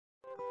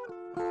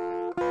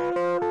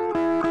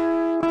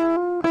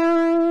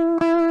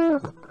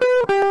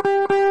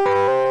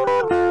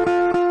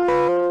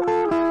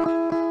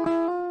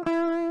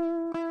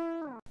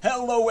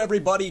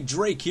everybody,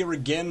 Draykke here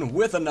again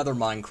with another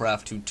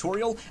Minecraft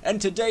tutorial,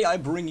 and today I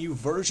bring you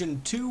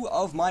version 2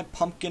 of my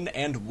pumpkin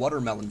and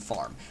watermelon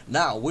farm.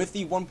 Now, with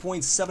the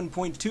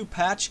 1.7.2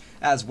 patch,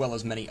 as well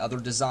as many other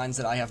designs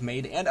that I have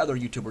made and other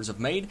YouTubers have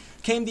made,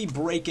 came the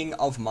breaking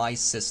of my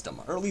system,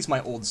 or at least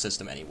my old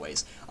system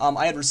anyways.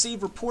 I had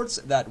received reports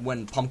that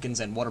when pumpkins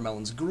and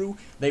watermelons grew,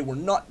 they were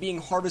not being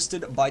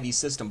harvested by the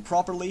system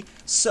properly,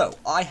 so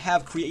I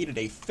have created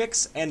a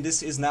fix, and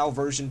this is now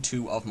version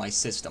 2 of my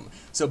system.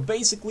 So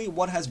basically,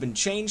 what has been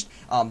changed,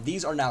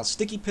 these are now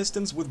sticky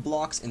pistons with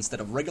blocks instead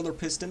of regular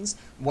pistons.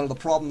 One of the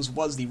problems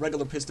was the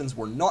regular pistons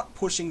were not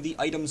pushing the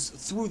items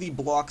through the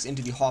blocks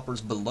into the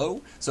hoppers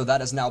below, so that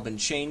has now been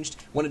changed.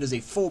 When it is a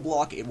full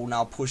block, it will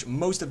now push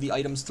most of the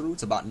items through.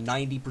 It's about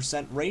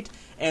 90% rate,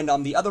 and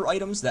the other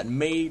items that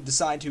may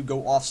decide to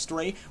go off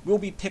stray will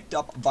be picked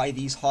up by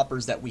these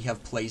hoppers that we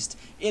have placed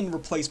in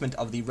replacement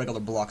of the regular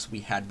blocks we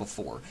had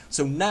before.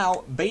 So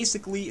now,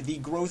 basically, the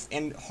growth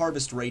and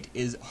harvest rate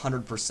is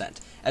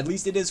 100%. At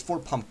least it is for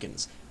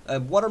pumpkins.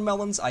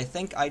 Watermelons, I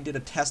think I did a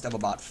test of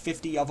about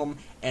 50 of them,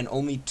 and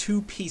only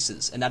 2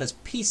 pieces, and that is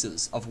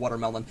pieces of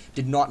watermelon,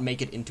 did not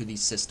make it into the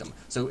system.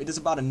 So it is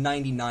about a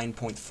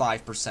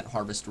 99.5%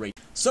 harvest rate.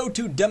 So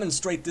to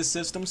demonstrate this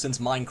system, since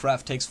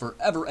Minecraft takes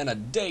forever and a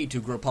day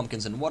to grow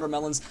pumpkins and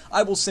watermelons,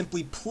 I will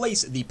simply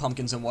place the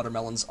pumpkins and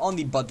watermelons on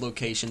the bud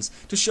locations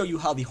to show you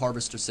how the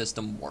harvester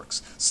system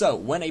works. So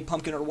when a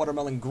pumpkin or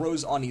watermelon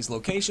grows on these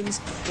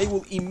locations, they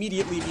will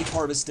immediately be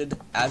harvested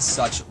as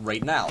such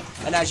right now.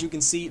 And as you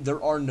can see,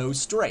 there are no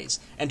strays.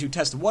 And to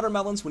test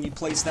watermelons, when you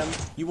place them,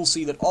 you will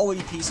see that all of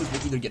the pieces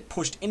will either get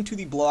pushed into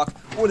the block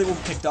or they will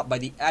be picked up by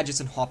the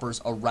adjacent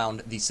hoppers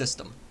around the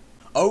system.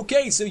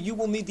 Okay, so you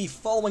will need the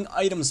following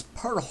items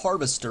per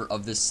harvester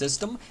of this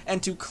system,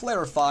 and to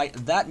clarify,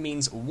 that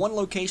means 1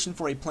 location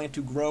for a plant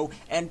to grow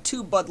and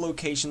 2 bud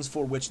locations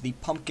for which the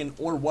pumpkin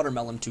or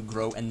watermelon to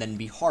grow and then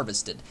be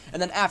harvested.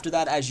 And then after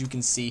that, as you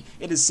can see,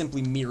 it is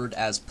simply mirrored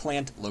as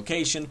plant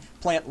location,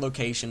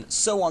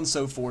 so on and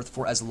so forth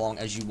for as long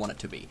as you want it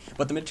to be.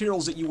 But the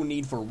materials that you will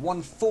need for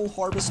 1 full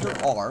harvester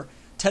are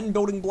 10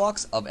 building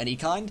blocks of any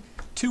kind,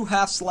 2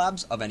 half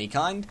slabs of any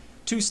kind,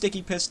 2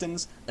 sticky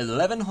pistons,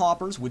 11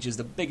 hoppers, which is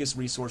the biggest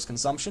resource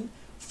consumption,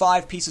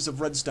 5 pieces of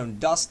redstone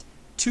dust,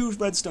 2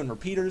 redstone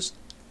repeaters,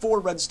 4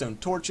 redstone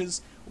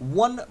torches,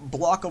 1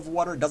 block of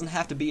water. It doesn't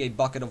have to be a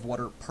bucket of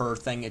water per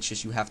thing, it's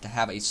just you have to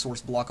have a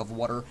source block of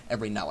water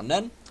every now and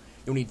then.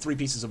 You'll need 3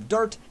 pieces of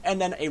dirt, and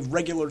then a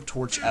regular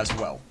torch as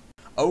well.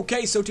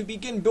 Okay, so to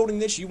begin building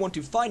this, you want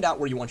to find out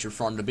where you want your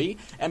farm to be,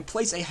 and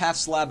place a half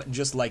slab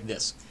just like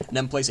this. And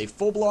then place a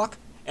full block,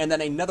 and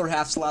then another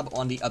half slab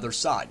on the other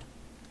side.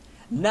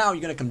 Now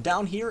you're going to come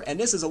down here, and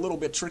this is a little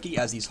bit tricky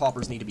as these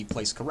hoppers need to be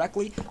placed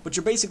correctly, but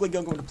you're basically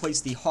going to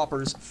place the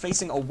hoppers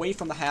facing away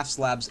from the half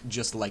slabs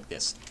just like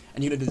this.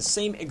 And you're going to do the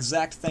same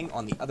exact thing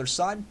on the other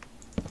side,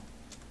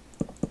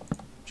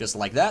 just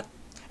like that.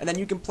 And then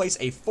you can place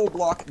a full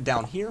block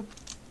down here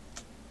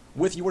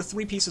with your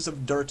 3 pieces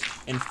of dirt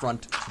in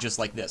front just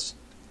like this.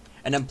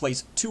 And then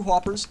place 2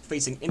 hoppers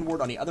facing inward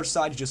on the other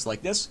side just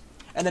like this,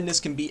 and then this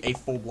can be a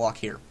full block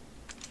here.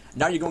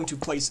 Now you're going to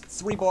place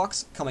 3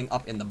 blocks coming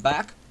up in the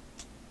back,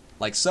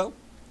 like so.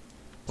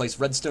 Place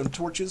redstone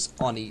torches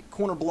on the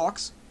corner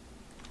blocks.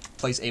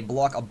 Place a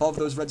block above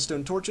those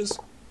redstone torches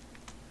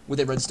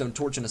with a redstone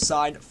torch on the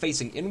side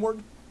facing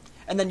inward.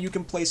 And then you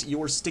can place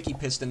your sticky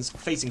pistons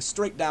facing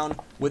straight down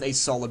with a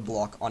solid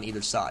block on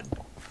either side.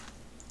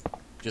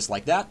 Just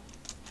like that.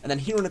 And then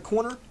here in the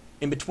corner,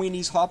 in between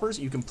these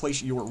hoppers, you can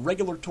place your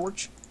regular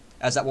torch,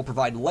 as that will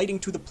provide lighting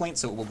to the plant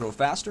so it will grow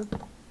faster.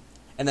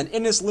 And then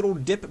in this little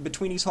dip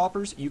between these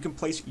hoppers, you can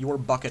place your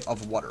bucket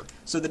of water.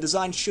 So the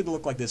design should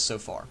look like this so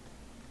far.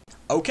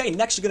 Okay,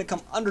 next you're going to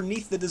come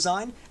underneath the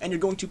design, and you're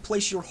going to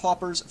place your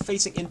hoppers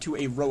facing into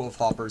a row of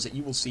hoppers that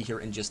you will see here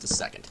in just a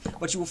second.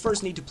 But you will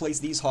first need to place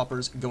these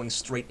hoppers going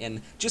straight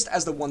in, just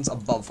as the ones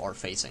above are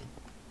facing.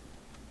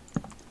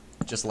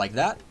 Just like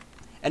that.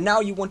 And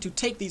now you want to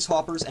take these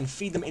hoppers and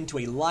feed them into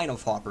a line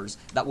of hoppers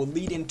that will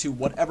lead into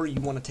whatever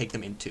you want to take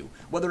them into.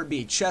 Whether it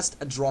be a chest,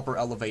 a dropper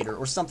elevator,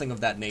 or something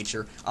of that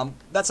nature.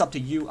 That's up to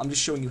you. I'm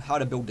just showing you how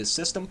to build this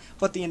system,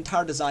 but the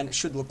entire design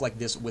should look like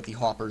this with the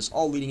hoppers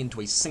all leading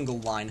into a single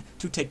line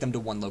to take them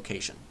to one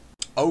location.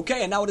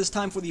 Okay, and now it is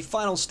time for the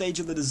final stage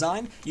of the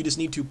design. You just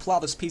need to plow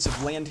this piece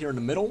of land here in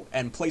the middle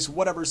and place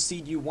whatever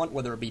seed you want,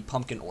 whether it be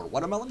pumpkin or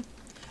watermelon.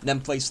 And then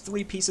place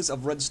 3 pieces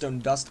of redstone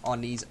dust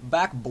on these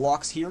back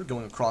blocks here,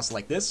 going across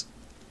like this.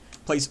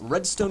 Place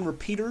redstone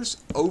repeaters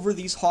over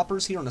these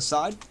hoppers here on the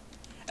side.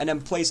 And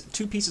then place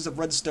 2 pieces of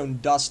redstone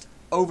dust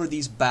over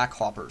these back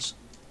hoppers.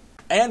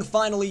 And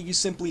finally, you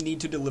simply need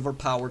to deliver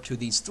power to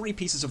these 3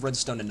 pieces of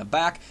redstone in the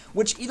back,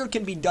 which either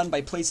can be done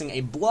by placing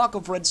a block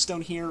of redstone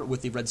here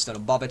with the redstone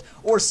above it,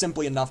 or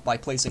simply enough by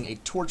placing a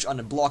torch on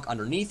a block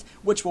underneath,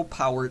 which will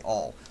power it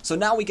all. So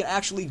now we can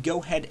actually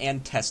go ahead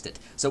and test it.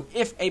 So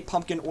if a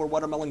pumpkin or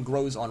watermelon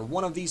grows on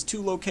one of these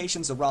 2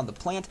 locations around the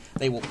plant,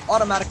 they will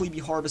automatically be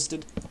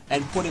harvested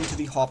and put into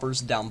the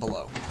hoppers down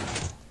below.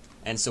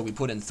 And so we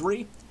put in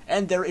 3,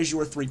 and there is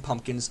your 3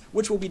 pumpkins,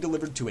 which will be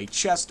delivered to a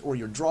chest or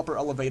your dropper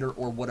elevator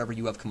or whatever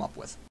you have come up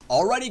with.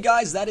 Alrighty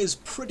guys, that is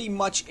pretty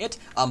much it.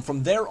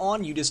 From there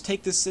on, you just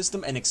take this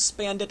system and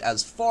expand it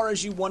as far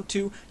as you want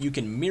to. You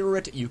can mirror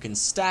it, you can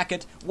stack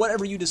it,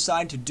 whatever you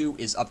decide to do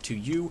is up to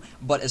you,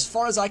 but as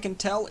far as I can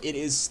tell, it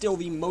is still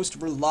the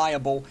most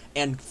reliable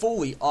and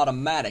fully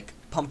automatic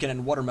pumpkin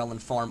and watermelon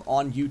farm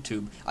on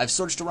YouTube. I've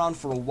searched around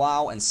for a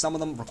while, and some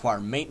of them require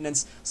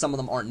maintenance, some of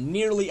them aren't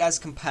nearly as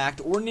compact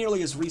or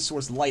nearly as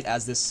resource light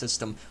as this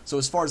system, so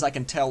as far as I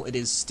can tell, it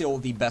is still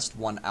the best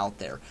one out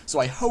there. So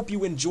I hope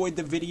you enjoyed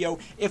the video.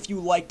 If you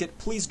liked it,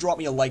 please drop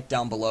me a like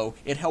down below.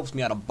 It helps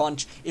me out a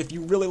bunch. If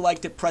you really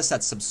liked it, press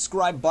that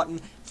subscribe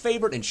button,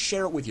 favorite and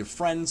share it with your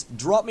friends.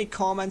 Drop me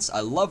comments. I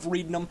love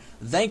reading them.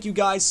 Thank you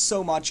guys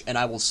so much, and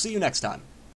I will see you next time.